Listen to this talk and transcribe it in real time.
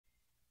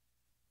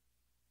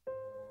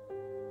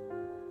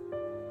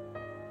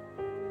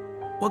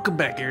Welcome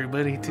back,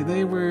 everybody.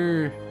 Today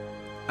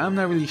I'm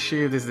not really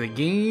sure if this is a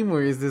game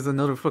or is this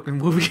another fucking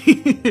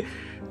movie.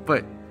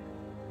 But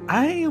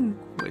I am...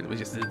 Wait, let me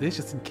just do this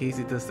just in case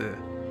it does the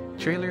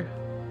trailer.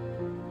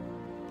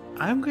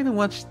 I'm gonna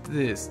watch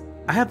this.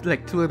 I have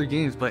like 2 other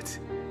games, but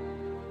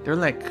they're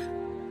like...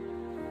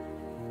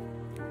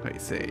 What do I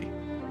say?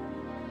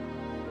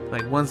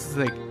 Like one's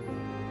like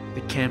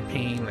the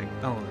campaign, like,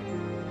 I don't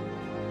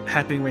know,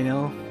 happening right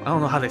now. I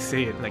don't know how to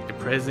say it, like the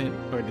present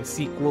or the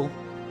sequel.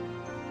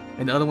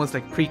 And the other one's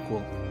like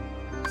prequel.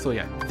 So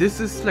yeah, this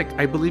is like,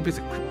 I believe it's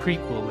a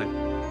prequel,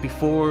 like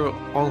before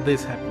all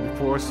this happened,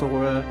 before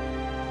Sora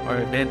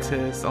or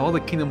Ventus, all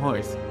the Kingdom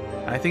Hearts.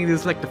 I think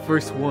this is like the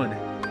first one.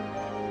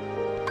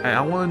 I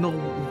want to know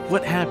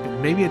what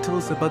happened. Maybe it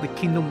tells us about the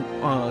Kingdom,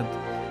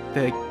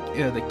 the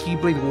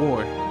Keyblade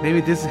War.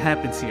 Maybe this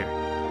happens here.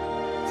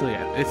 So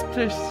yeah, let's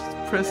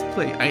press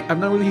play. I'm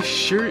not really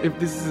sure if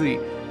this is a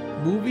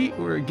movie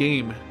or a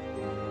game.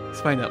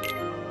 Let's find out.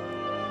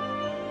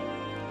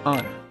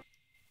 On.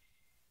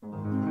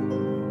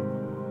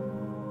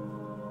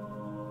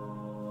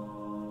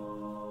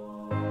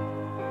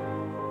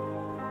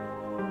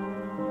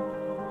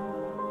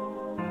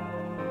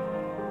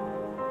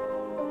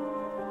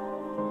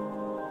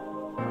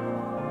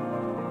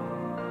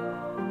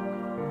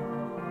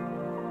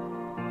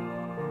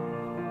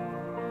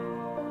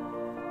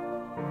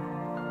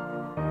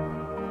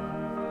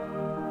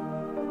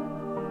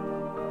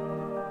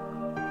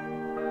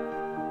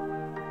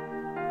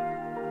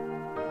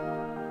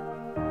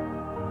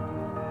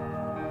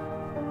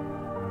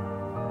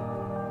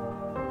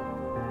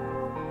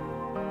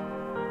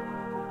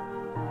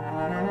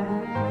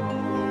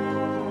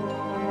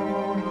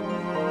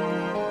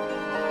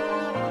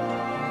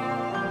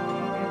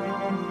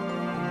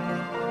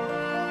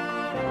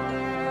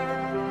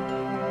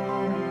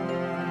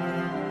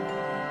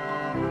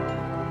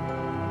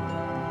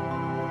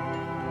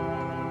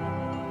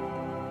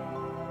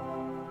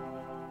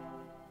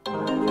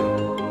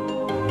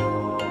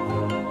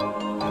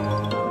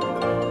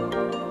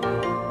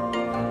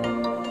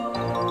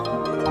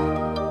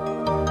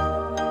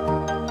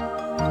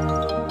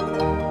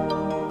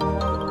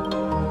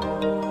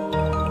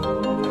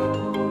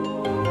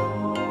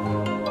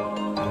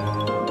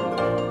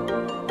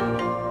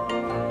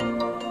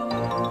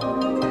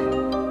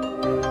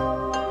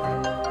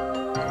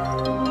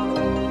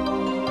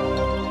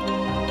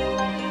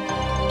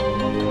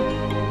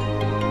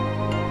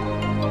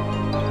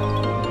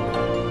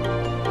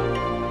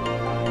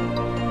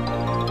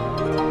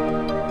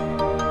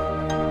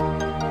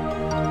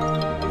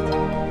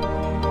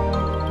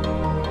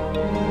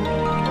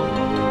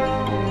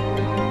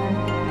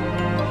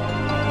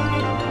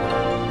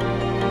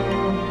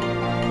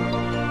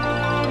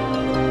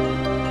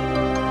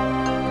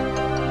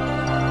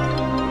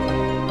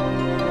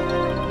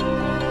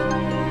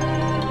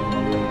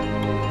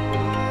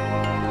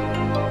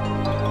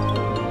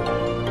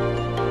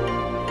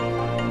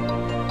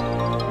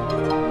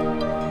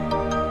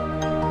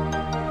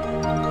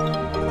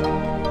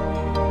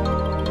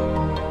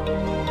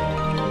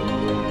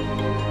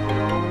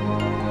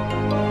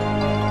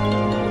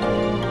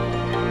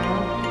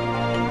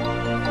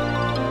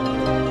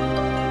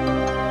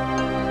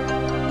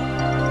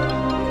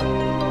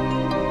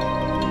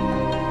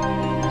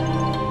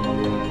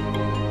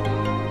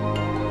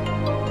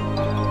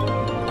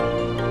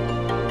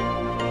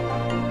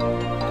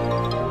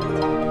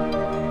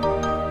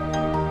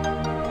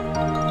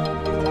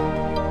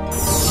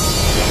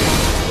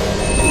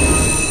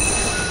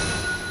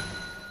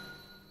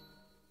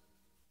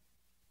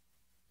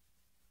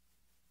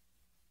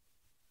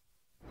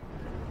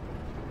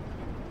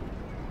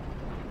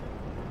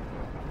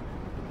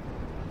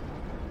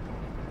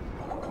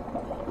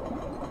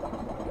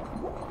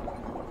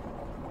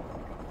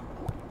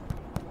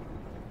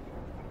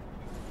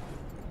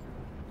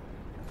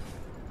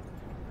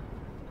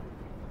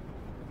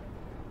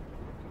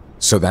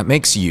 So that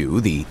makes you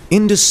the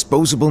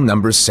indisposable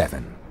number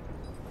 7.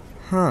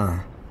 Huh.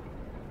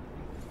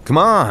 Come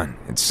on,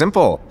 it's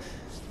simple.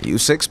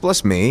 You6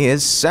 plus me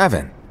is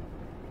 7.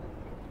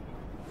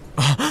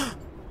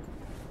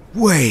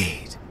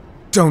 Wait,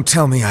 don't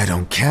tell me I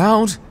don't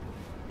count.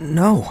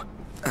 No.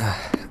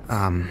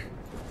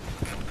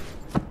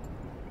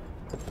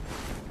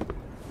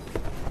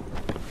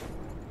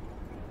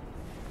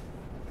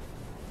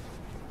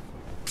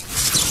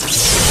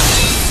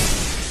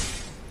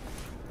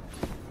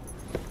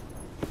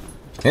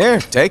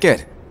 Here, take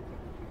it.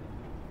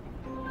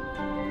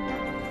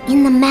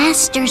 In the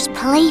Master's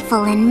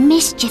playful and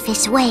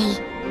mischievous way,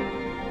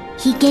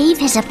 he gave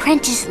his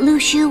apprentice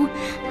Luciu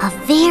a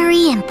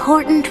very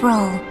important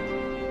role.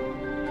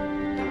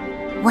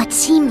 What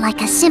seemed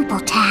like a simple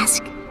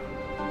task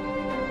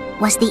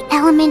was the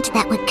element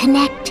that would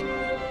connect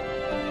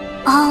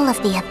all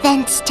of the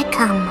events to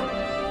come.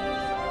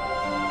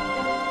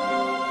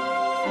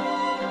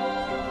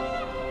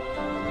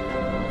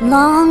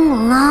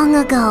 Long, long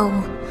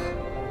ago,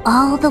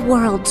 all the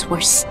worlds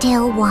were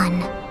still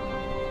one.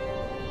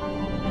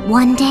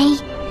 One day,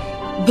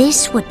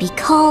 This would be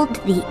called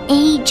the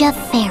Age of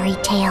Fairy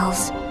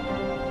Tales.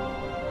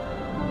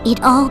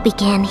 It all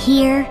began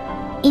here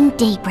in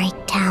Daybreak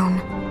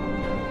Town.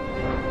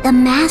 The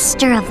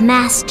Master of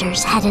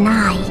Masters had an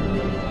eye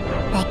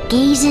that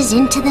gazes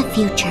into the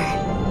future.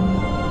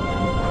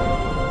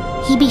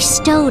 He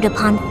bestowed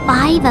upon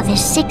 5 of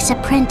his 6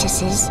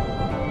 apprentices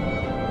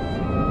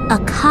a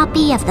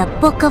copy of the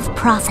Book of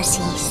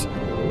Prophecies,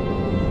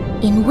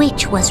 in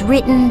which was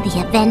written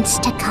the events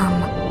to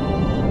come.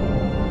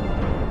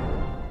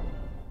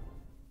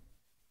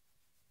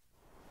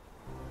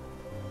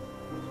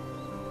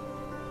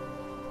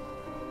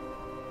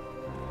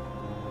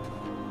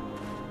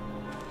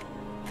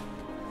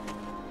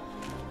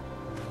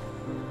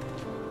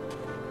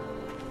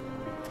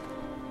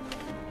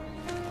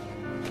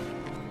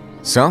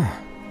 So,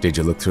 did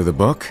you look through the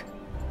book?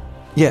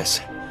 Yes,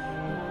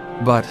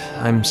 but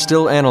I'm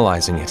still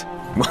analyzing it.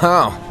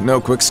 Wow, no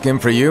quick skim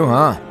for you,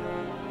 huh?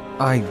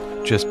 I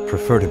just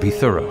prefer to be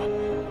thorough.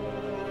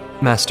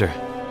 Master,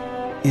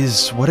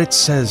 is what it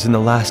says in the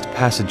last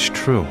passage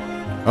true?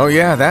 Oh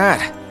yeah,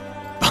 that.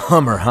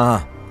 Bummer,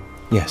 huh?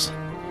 Yes.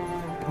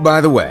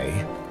 By the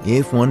way,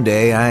 if one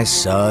day I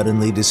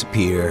suddenly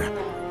disappear,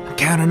 I'm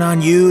counting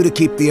on you to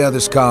keep the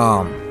others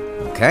calm,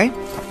 okay?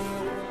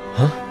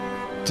 Huh?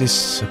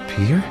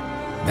 Disappear?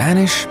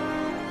 Vanish?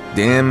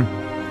 Dim?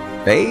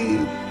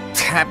 Fade?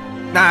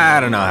 I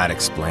don't know how to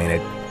explain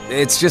it.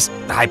 It's just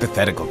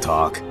hypothetical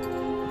talk.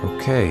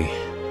 Okay.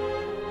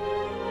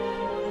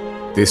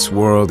 This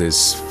world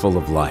is full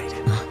of light.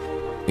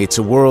 It's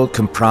a world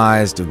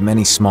comprised of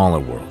many smaller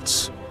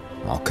worlds,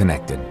 all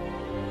connected,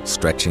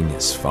 stretching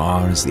as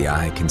far as the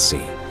eye can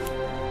see.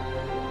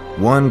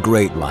 One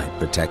great light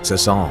protects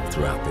us all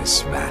throughout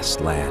this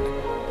vast land.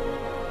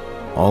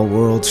 All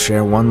worlds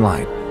share one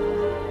light,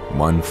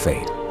 one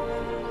fate.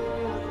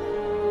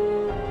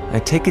 I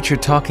take it you're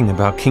talking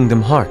about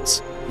Kingdom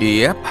Hearts.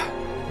 Yep,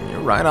 you're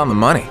right on the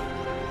money.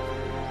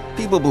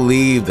 People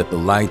believe that the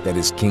light that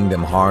is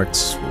Kingdom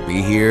Hearts will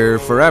be here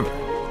forever.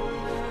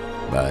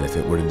 But if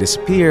it were to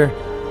disappear,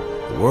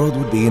 the world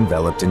would be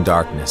enveloped in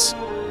darkness.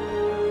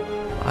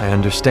 I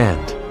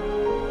understand.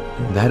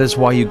 That is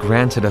why you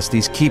granted us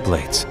these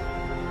Keyblades.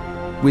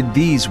 With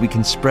these we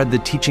can spread the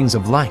teachings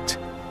of light.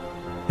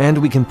 And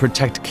we can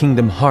protect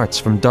Kingdom Hearts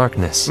from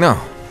darkness. No,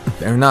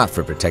 they're not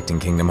for protecting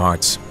Kingdom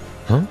Hearts.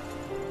 Huh?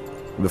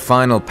 The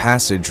final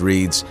passage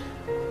reads,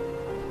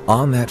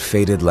 "On that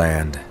fated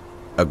land,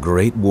 a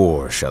great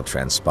war shall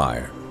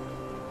transpire.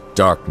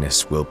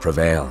 Darkness will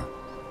prevail,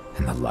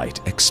 and the light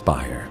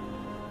expire."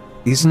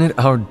 Isn't it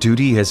our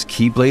duty as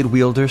Keyblade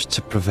wielders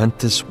to prevent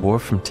this war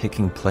from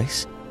taking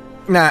place?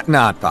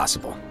 Not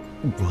possible.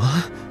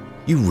 What?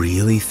 You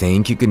really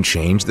think you can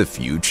change the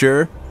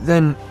future?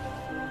 Then,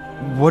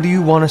 what do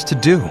you want us to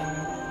do?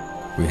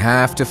 We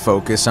have to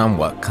focus on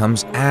what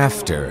comes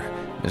after.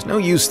 There's no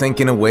use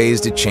thinking of ways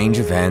to change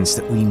events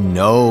that we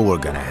know are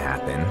gonna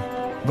happen.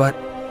 But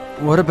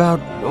what about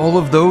all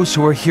of those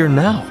who are here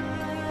now?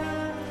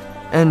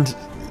 And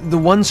the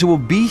ones who will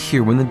be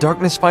here when the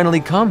darkness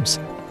finally comes?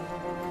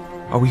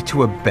 Are we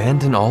to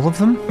abandon all of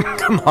them?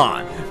 Come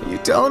on, are you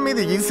telling me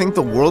that you think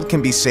the world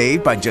can be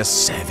saved by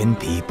just 7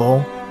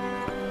 people?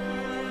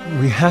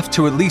 We have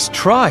to at least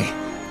try.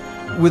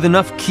 With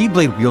enough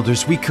Keyblade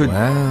wielders, we could...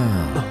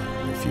 Well,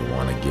 if you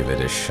want to give it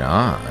a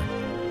shot.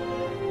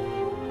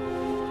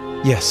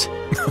 Yes.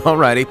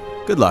 Alrighty,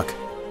 good luck.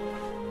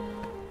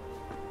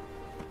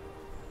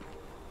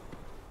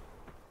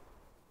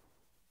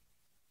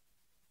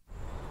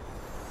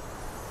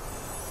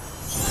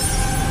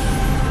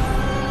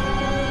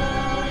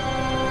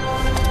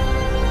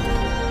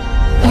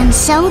 And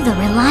so the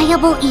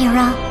reliable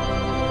Era,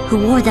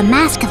 who wore the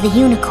mask of the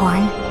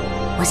unicorn,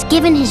 was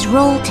given his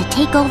role to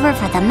take over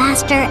for the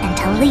Master and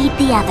to lead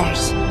the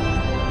others.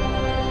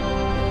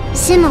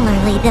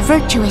 Similarly, the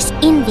virtuous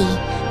Envy,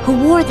 who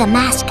wore the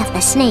mask of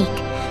the snake,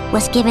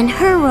 was given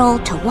her role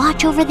to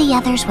watch over the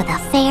others with a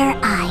fair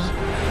eye.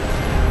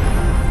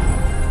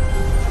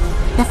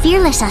 The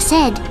fearless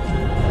Aced,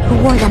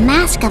 who wore the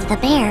mask of the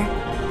bear,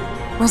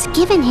 was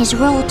given his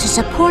role to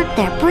support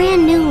their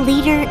brand new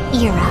leader,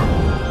 Era.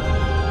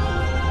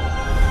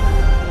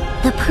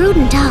 The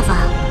prudent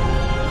Ava,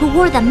 who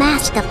wore the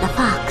mask of the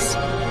fox,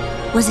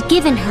 was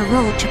given her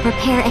role to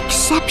prepare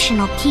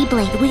exceptional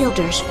Keyblade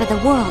wielders for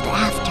the world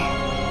after.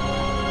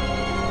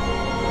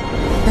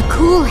 The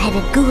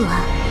cool-headed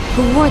Gula,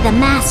 who wore the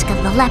mask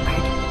of the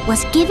leopard,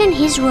 was given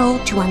his role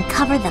to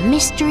uncover the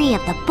mystery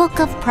of the Book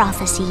of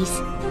Prophecies.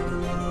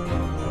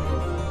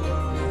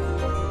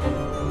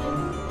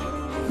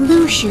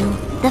 Lushu,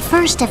 the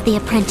first of the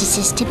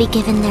apprentices to be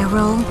given their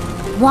role,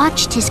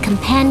 watched his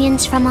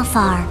companions from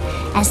afar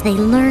as they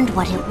learned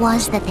what it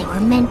was that they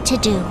were meant to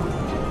do.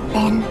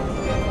 Then,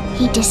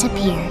 he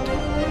disappeared.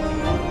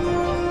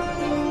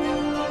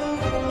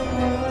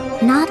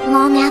 Not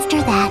long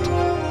after that,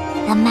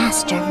 the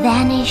Master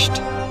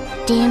vanished,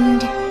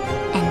 dimmed,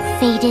 and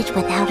faded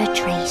without a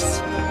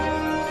trace.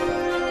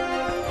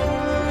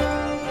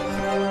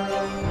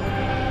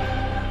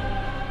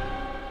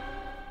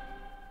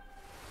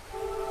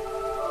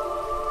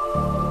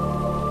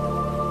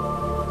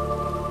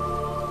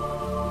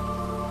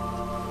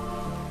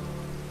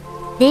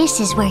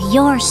 This is where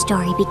your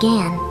story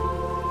began.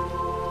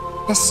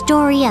 The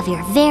story of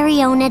your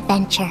very own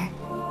adventure.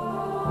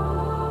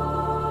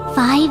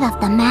 5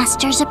 of the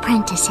Master's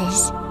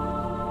apprentices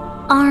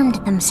armed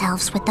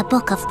themselves with the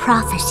Book of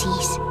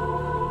Prophecies.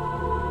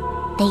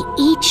 They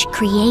each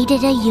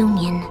created a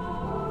union.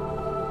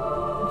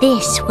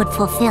 This would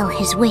fulfill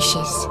his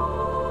wishes.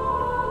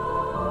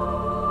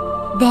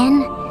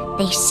 Then,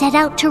 they set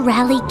out to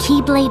rally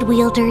Keyblade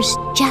wielders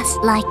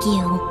just like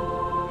you.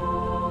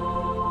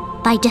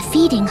 By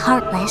defeating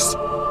Heartless,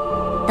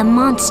 the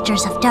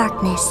monsters of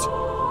darkness,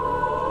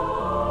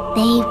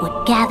 they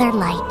would gather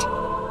light.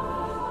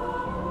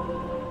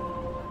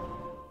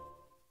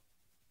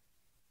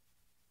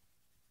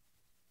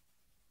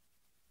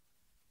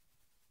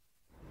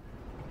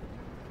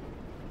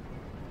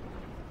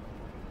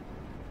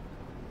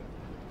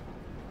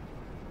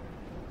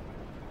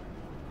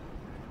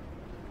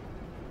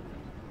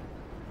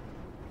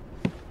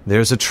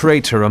 There's a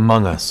traitor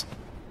among us.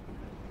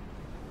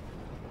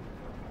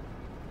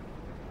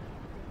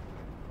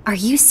 Are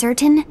you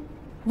certain?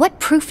 What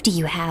proof do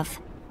you have?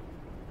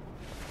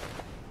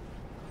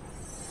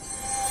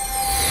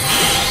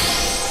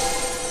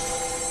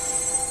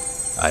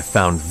 I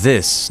found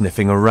this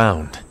sniffing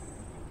around.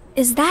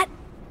 Is that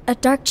a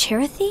dark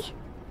Cherothy?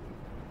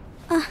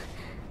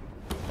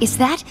 Is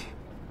that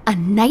a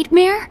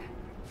nightmare?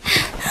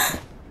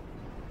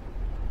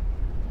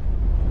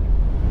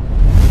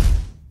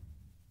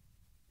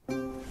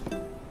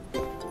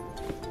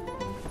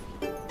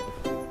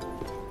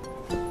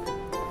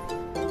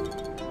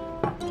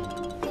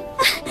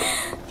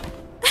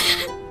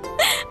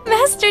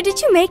 Master,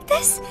 did you make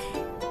this?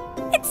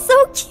 It's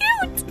so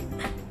cute!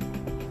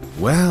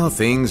 Well,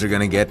 things are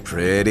gonna get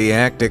pretty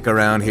hectic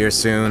around here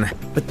soon.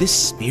 But this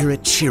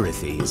spirit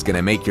Cherothy is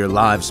gonna make your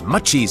lives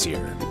much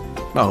easier.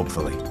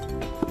 Hopefully.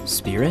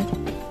 Spirit?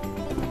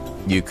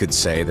 You could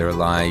say they're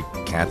like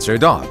cats or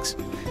dogs.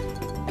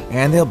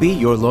 And they'll be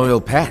your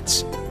loyal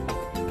pets.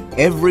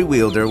 Every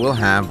wielder will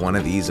have one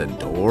of these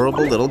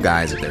adorable little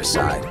guys at their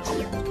side.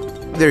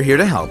 They're here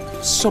to help,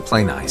 so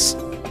play nice.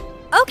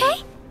 Okay.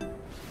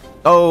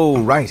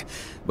 Oh, right.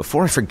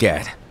 Before I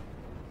forget.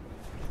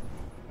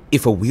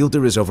 If a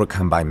wielder is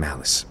overcome by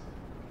malice,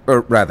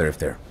 or rather if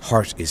their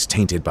heart is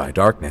tainted by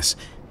darkness,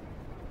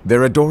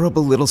 their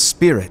adorable little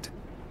spirit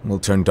will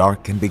turn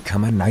dark and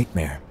become a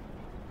nightmare.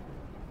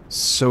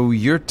 So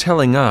you're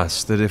telling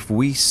us that if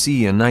we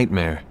see a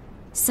nightmare...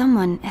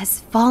 Someone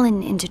has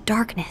fallen into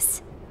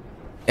darkness.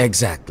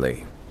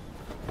 Exactly.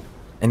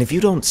 And if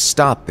you don't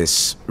stop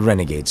this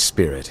renegade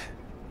spirit,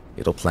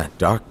 it'll plant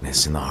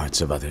darkness in the hearts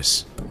of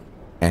others.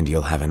 And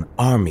you'll have an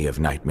army of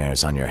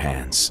nightmares on your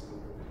hands.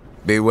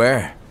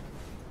 Beware.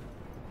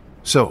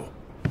 So,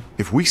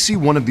 if we see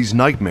one of these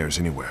nightmares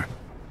anywhere,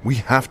 we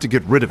have to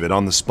get rid of it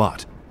on the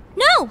spot.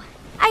 No!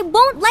 I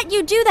won't let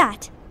you do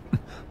that!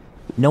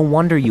 No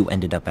wonder you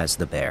ended up as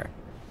the bear.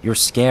 You're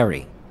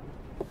scary.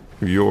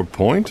 Your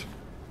point?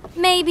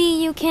 Maybe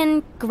you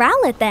can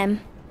growl at them.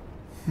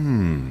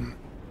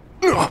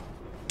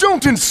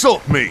 Don't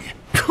insult me!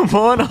 Come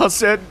on,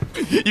 Hassan.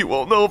 You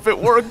won't know if it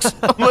works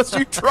unless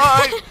you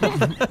try.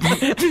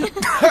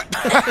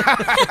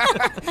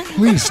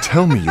 Please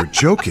tell me you're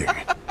joking.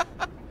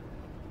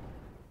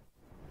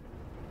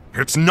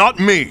 It's not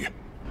me!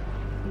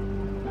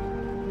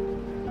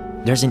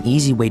 There's an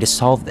easy way to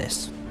solve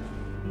this.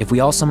 If we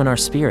all summon our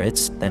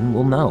spirits, then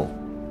we'll know.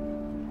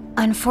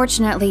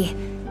 Unfortunately,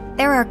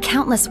 there are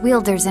countless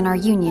wielders in our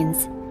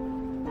unions.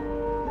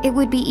 It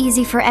would be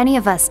easy for any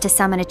of us to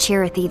summon a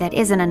Cherothy that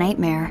isn't a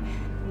nightmare.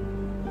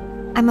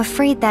 I'm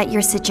afraid that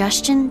your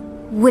suggestion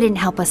wouldn't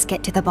help us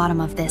get to the bottom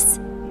of this.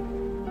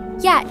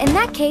 Yeah, in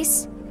that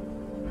case,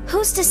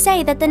 who's to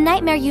say that the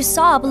nightmare you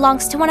saw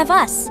belongs to one of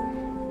us?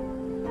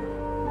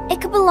 It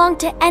could belong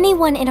to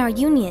anyone in our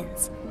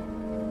unions.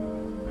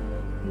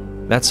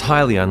 That's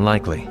highly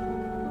unlikely.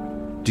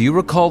 Do you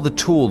recall the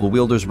tool the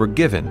wielders were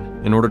given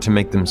in order to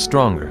make them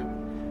stronger?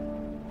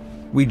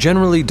 We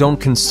generally don't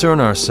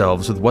concern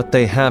ourselves with what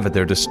they have at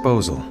their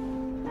disposal.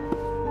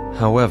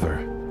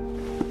 However,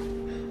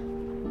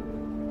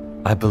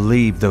 I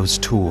believe those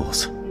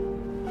tools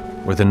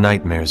were the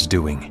nightmare's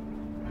doing.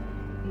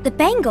 The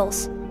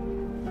bangles.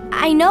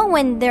 I know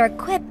when they're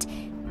equipped,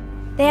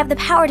 they have the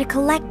power to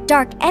collect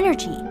dark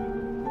energy.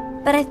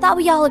 But I thought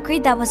we all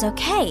agreed that was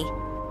okay.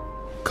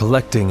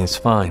 Collecting is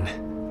fine,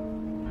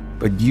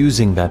 but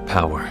using that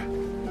power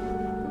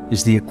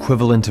is the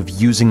equivalent of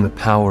using the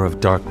power of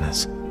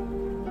darkness.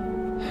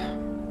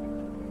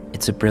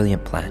 It's a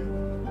brilliant plan.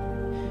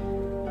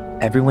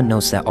 Everyone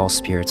knows that all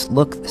spirits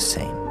look the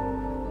same,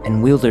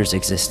 and wielders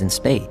exist in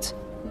spades.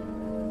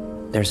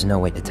 There's no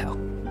way to tell.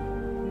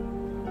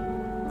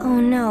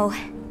 Oh no.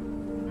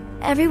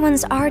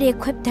 Everyone's already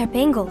equipped their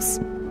bangles.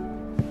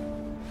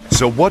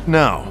 So what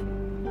now?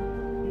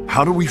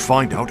 How do we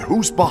find out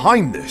who's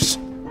behind this?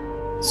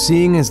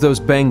 Seeing as those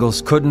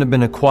bangles couldn't have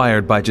been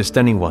acquired by just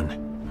anyone,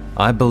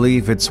 I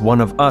believe it's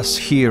one of us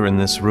here in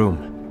this room.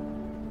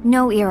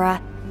 No, Ira.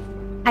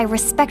 I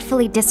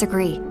respectfully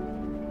disagree.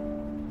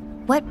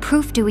 What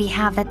proof do we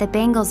have that the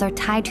bangles are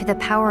tied to the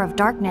power of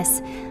darkness,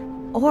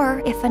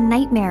 or if a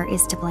nightmare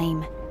is to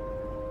blame?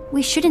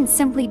 We shouldn't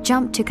simply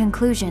jump to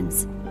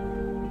conclusions.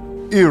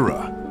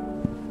 Ira,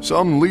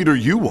 some leader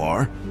you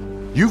are.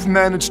 You've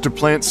managed to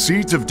plant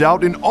seeds of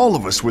doubt in all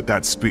of us with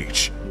that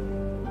speech.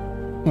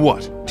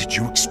 What, did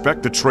you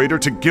expect the traitor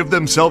to give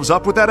themselves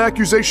up with that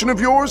accusation of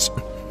yours?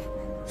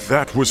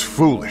 That was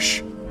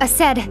foolish.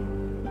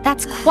 Aced,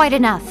 that's quite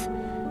enough.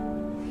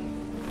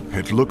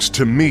 It looks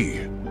to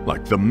me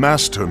like the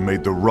Master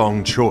made the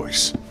wrong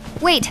choice.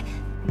 Wait,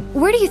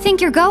 where do you think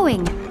you're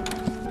going?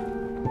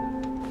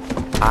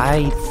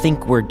 I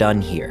think we're done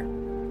here.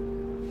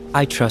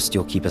 I trust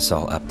you'll keep us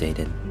all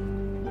updated.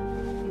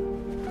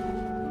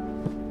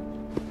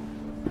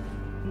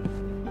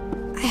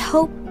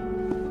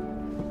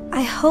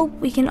 I hope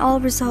we can all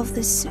resolve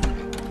this soon.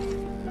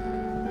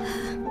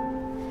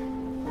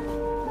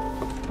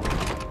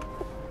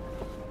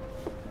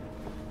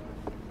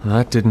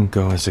 That didn't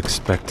go as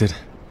expected.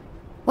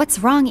 What's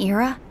wrong,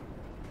 Ira?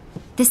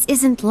 This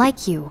isn't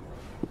like you.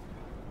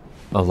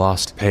 A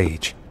lost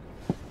page.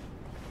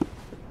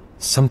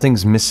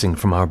 Something's missing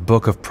from our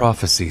book of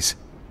prophecies.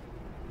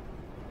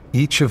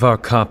 Each of our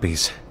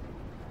copies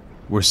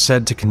were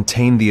said to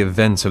contain the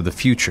events of the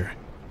future.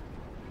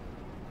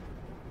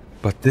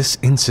 But this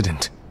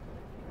incident,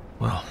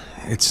 well,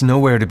 it's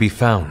nowhere to be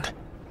found.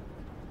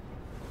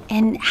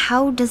 And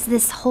how does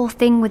this whole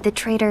thing with the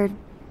traitor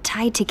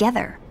tie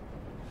together?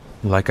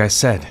 Like I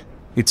said,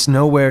 it's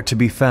nowhere to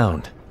be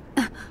found.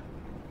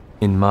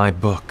 In my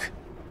book.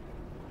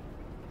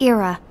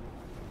 Ira,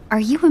 are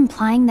you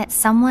implying that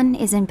someone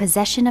is in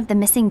possession of the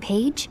missing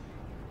page?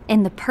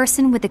 And the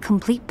person with the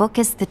complete book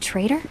is the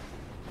traitor?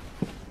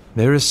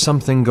 There is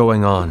something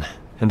going on,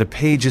 and a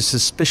page is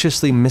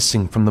suspiciously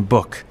missing from the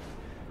book.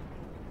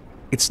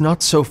 It's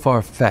not so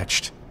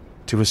far-fetched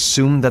to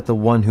assume that the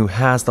one who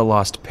has the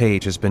lost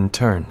page has been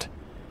turned,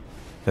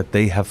 that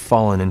they have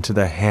fallen into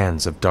the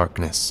hands of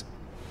darkness.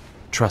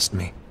 Trust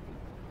me.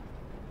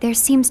 There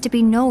seems to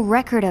be no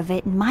record of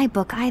it in my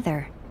book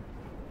either.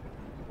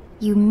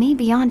 You may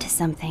be onto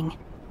something.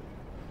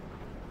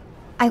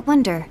 I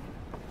wonder,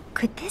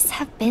 could this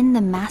have been the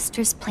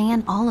Master's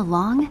plan all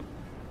along?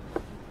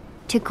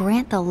 To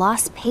grant the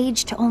lost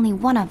page to only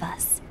one of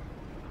us?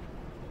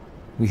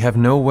 We have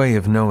no way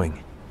of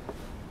knowing.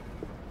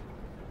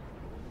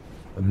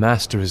 The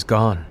Master is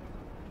gone.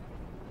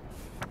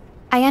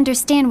 I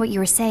understand what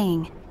you are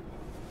saying.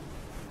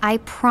 I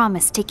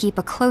promise to keep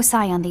a close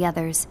eye on the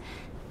others.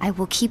 I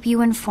will keep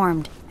you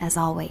informed, as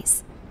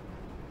always.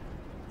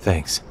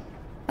 Thanks.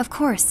 Of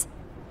course.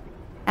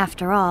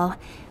 After all,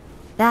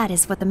 that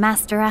is what the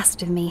Master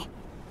asked of me.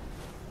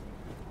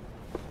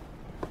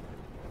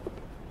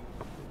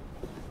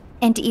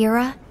 And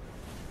Ira,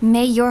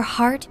 may your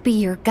heart be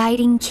your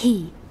guiding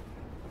key.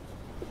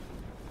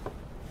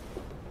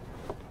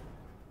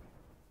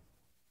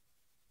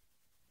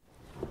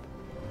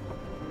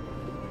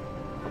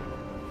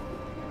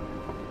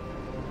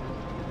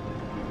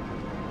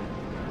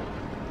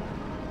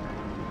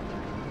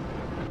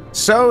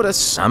 So, to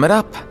sum it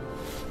up,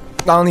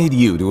 I'll need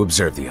you to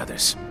observe the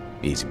others.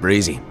 Easy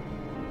breezy.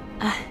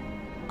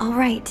 All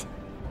right.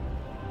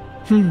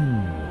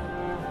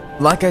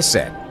 Like I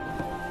said,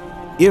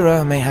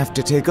 Ira may have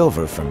to take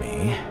over for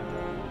me.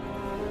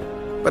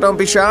 But don't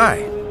be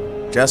shy.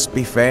 Just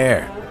be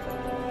fair.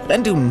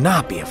 And do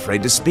not be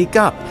afraid to speak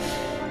up.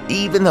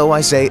 Even though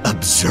I say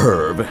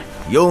observe,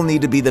 you'll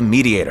need to be the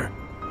mediator.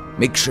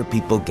 Make sure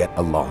people get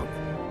along.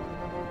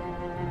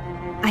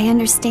 I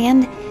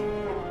understand.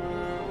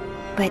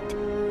 But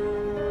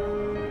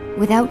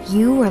without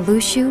you or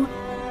Luciu,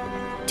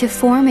 to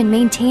form and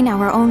maintain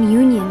our own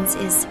unions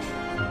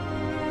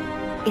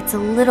it's a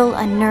little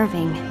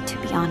unnerving, to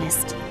be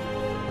honest.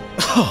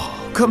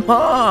 Oh, come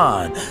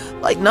on!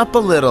 Lighten up a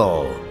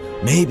little.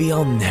 Maybe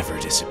I'll never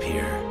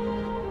disappear.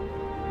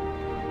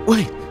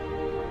 Wait,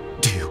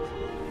 do you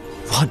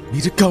want me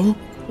to go?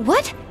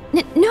 What?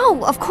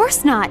 No, of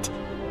course not.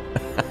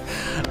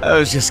 I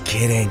was just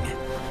kidding.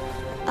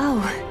 Oh,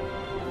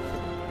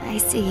 I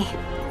see.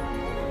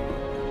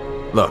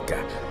 Look,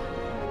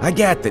 I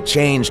get that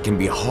change can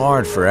be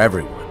hard for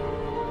everyone,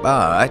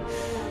 but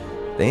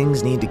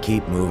things need to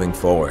keep moving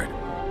forward,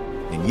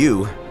 and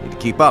you need to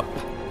keep up.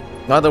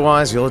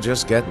 Otherwise, you'll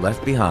just get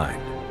left behind,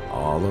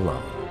 all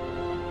alone.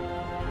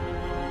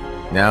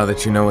 Now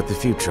that you know what the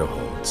future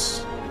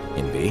holds,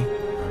 Envy,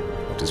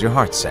 what does your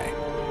heart say?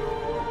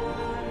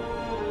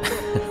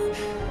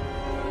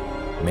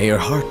 May your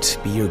heart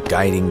be your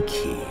guiding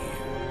key.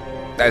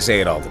 I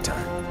say it all the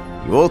time.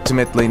 You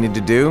ultimately need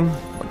to do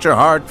what your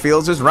heart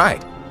feels is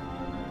right.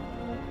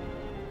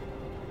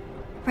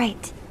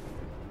 Right.